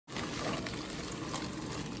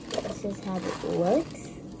This is how it works.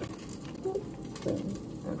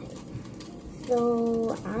 Okay.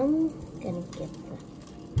 So I'm gonna get the.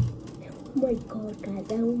 Oh my god, guys!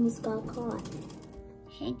 I almost got caught.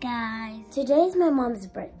 Hey guys, today's my mom's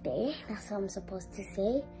birthday. That's what I'm supposed to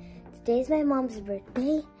say. Today's my mom's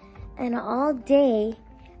birthday, and all day,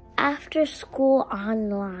 after school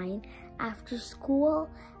online, after school,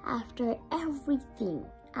 after everything,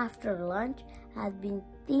 after lunch, I've been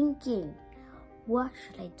thinking, what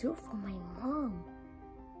should I do for my mom?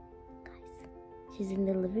 Guys, she's in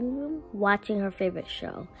the living room watching her favorite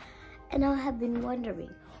show, and I have been wondering,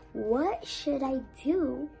 what should I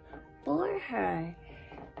do for her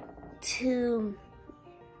to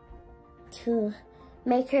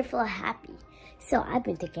make her feel happy? So I've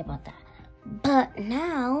been thinking about that. But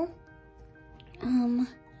now, I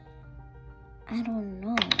don't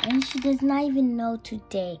know. And she does not even know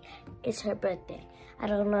today is her birthday. I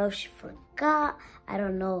don't know if she forgot. I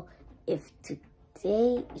don't know if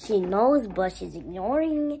today she knows, but she's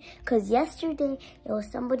ignoring it. Because yesterday, it was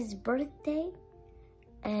somebody's birthday.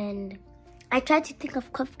 And I tried to think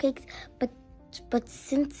of cupcakes, but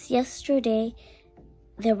since yesterday,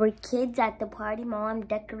 there were kids at the party. My mom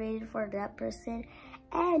decorated for that person.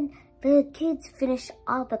 And the kids finished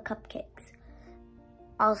all the cupcakes.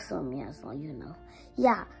 Awesome, yeah, so you know.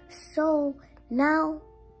 Yeah, so now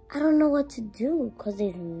I don't know what to do because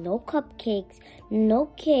there's no cupcakes, no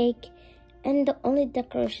cake, and the only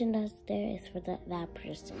decoration that's there is for that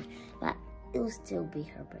person. But it will still be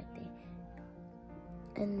her birthday.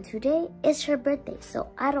 And today is her birthday, so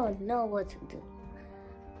I don't know what to do.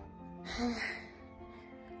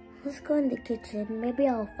 Let's go in the kitchen. Maybe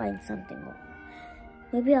I'll find something over.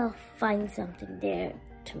 Maybe I'll find something there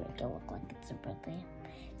to make it look like it's her birthday.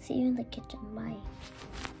 See you in the kitchen. Bye.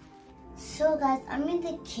 So guys, I'm in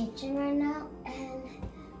the kitchen right now, and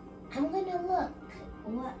I'm gonna look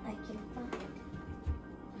what I can find.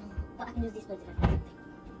 But I can use these plates if I find something.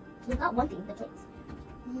 We got one thing, the plates.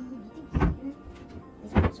 Nothing.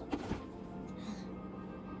 These are also.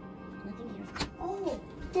 Nothing here. Oh,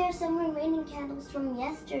 there's some remaining candles from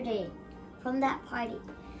yesterday, from that party.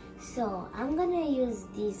 So I'm gonna use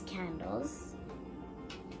these candles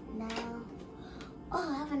now. Oh,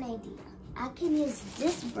 I have an idea. I can use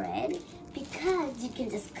this bread because you can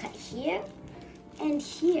just cut here and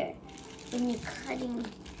here when you're cutting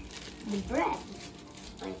the bread.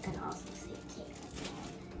 Or you can also say cake.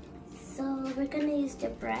 So we're gonna use the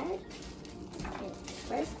bread. Okay,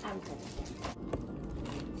 first I'm gonna.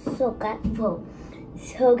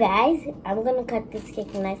 So guys, I'm gonna cut this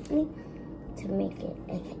cake nicely to make it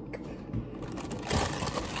a cake.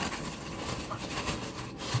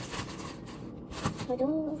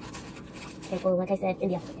 Okay, well, like I said, in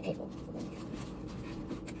the oven. Okay, cool.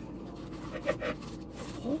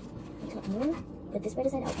 Okay, I got more. Put this right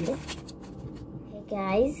aside out. Okay,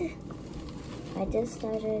 guys, I just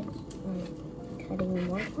started cutting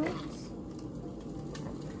more parts.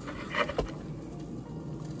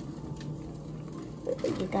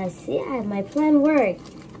 You guys see, my plan worked.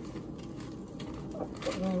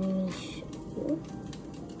 Let me show you.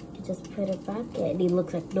 Just put it back, and it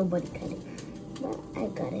looks like nobody cut it. But I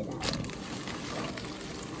got it out.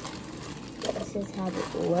 This is how it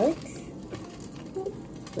works.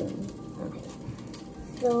 Okay.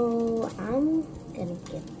 So I'm gonna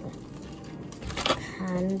get the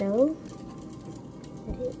candle.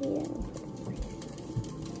 Put it here.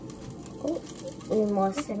 Oh, we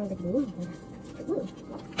must send the glue. Glue.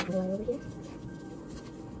 Glue over here.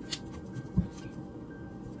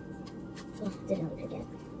 Oh, didn't forget.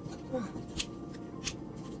 Oh.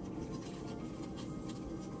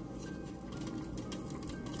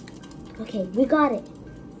 Okay, we got it,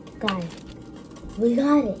 guys. We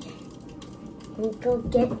got it. We're gonna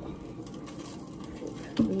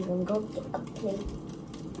go get a plate.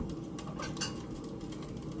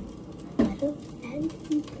 Got a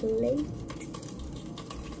fancy plate.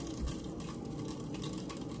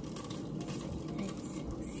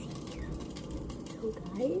 So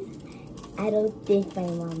guys, I don't think my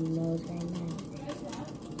mom knows right now.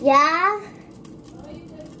 Yeah?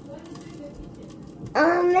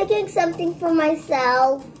 I'm making something for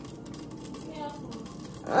myself.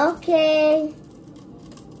 Okay.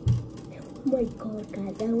 Oh my god,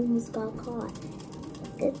 guys, I almost got caught.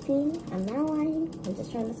 Good thing I'm not lying. I'm just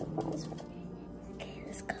trying to surprise her. Okay,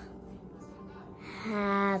 let's go.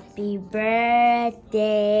 Happy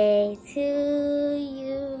birthday to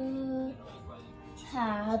you.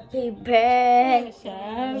 Happy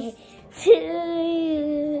birthday to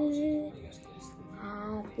you.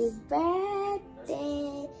 Happy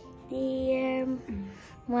birthday, dear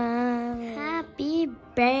Mom. Happy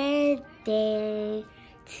birthday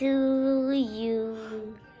to you.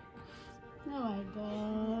 Oh my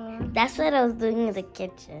God. That's what I was doing in the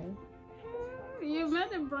kitchen. You made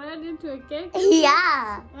the bread into a cake?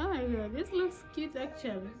 Yeah. Oh my God, this looks cute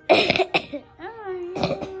actually. Oh my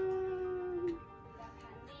God.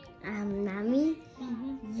 Nami,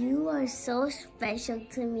 you are so special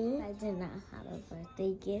to me. I do not have a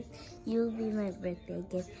birthday gift. You'll be my birthday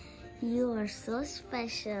gift. You are so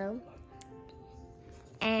special.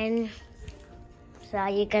 And so are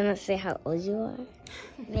you gonna say how old you are?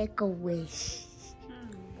 Make a wish.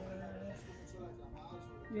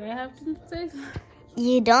 Do I have to say so?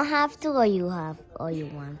 You don't have to, or you have, or you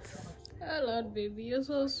want to. Oh Lord, baby, you're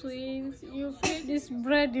so sweet. You fit this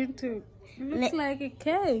bread into. It looks like a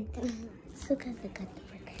cake. So, cause I cut the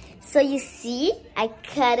bread. So you see, I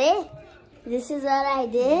cut it. This is what I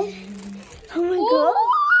did. Oh my God.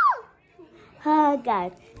 Oh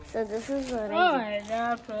God. So this is what Oh I my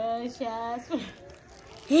God, precious.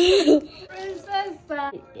 did. Princess.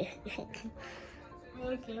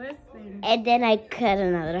 Okay, let's see. And then I cut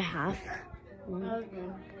another half. Okay.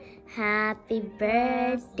 Happy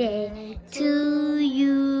birthday to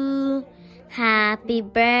you. Happy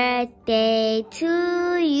birthday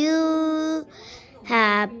to you.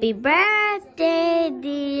 Happy birthday,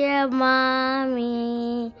 dear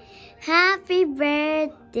mommy. Happy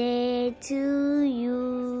birthday to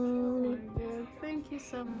you. Thank you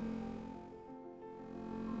so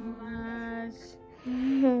much.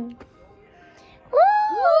 Woo!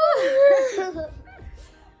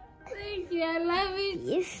 Thank you, I love it.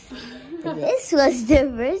 Yes, this was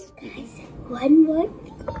the first piece. One more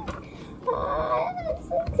piece. Oh, I'm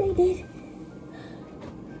so excited.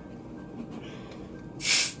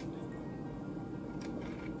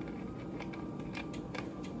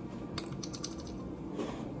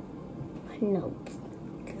 No,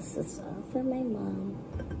 this is all for my mom.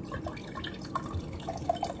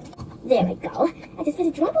 There we go. I just had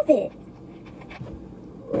a drop of it.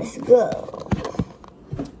 Let's go.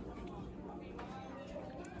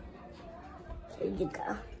 Here you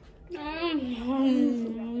go.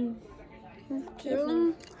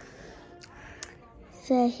 Okay.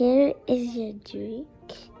 So here is your drink.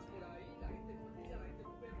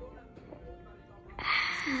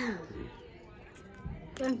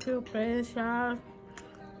 Thank you, precious.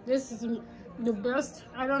 This is the best.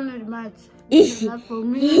 I don't need much. This is not for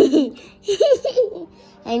me.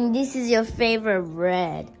 And this is your favorite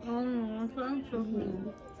bread. Thank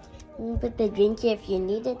you. Put the drink here if you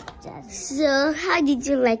need it. So, how did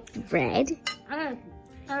you like the bread? I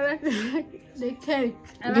like the cake.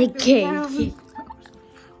 The cake.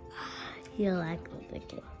 You like the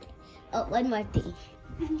cake. Oh, one more thing.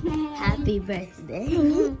 Happy birthday.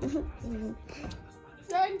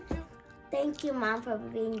 Thank you. Thank you, Mom, for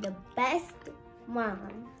being the best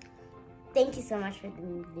mom. Thank you so much for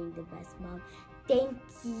being the best mom. Thank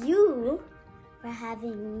you for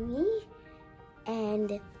having me.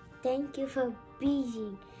 And thank you for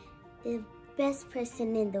being the best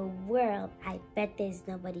person in the world. I bet there's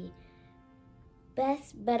nobody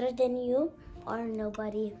better than you, or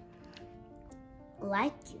nobody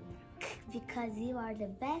like you, because you are the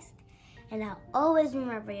best. And I'll always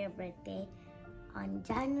remember your birthday on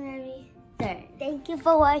January 3rd. Thank you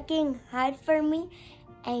for working hard for me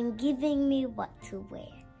and giving me what to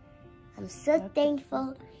wear. I'm so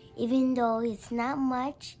thankful, even though it's not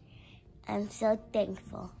much. I'm so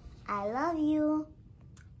thankful. I love you.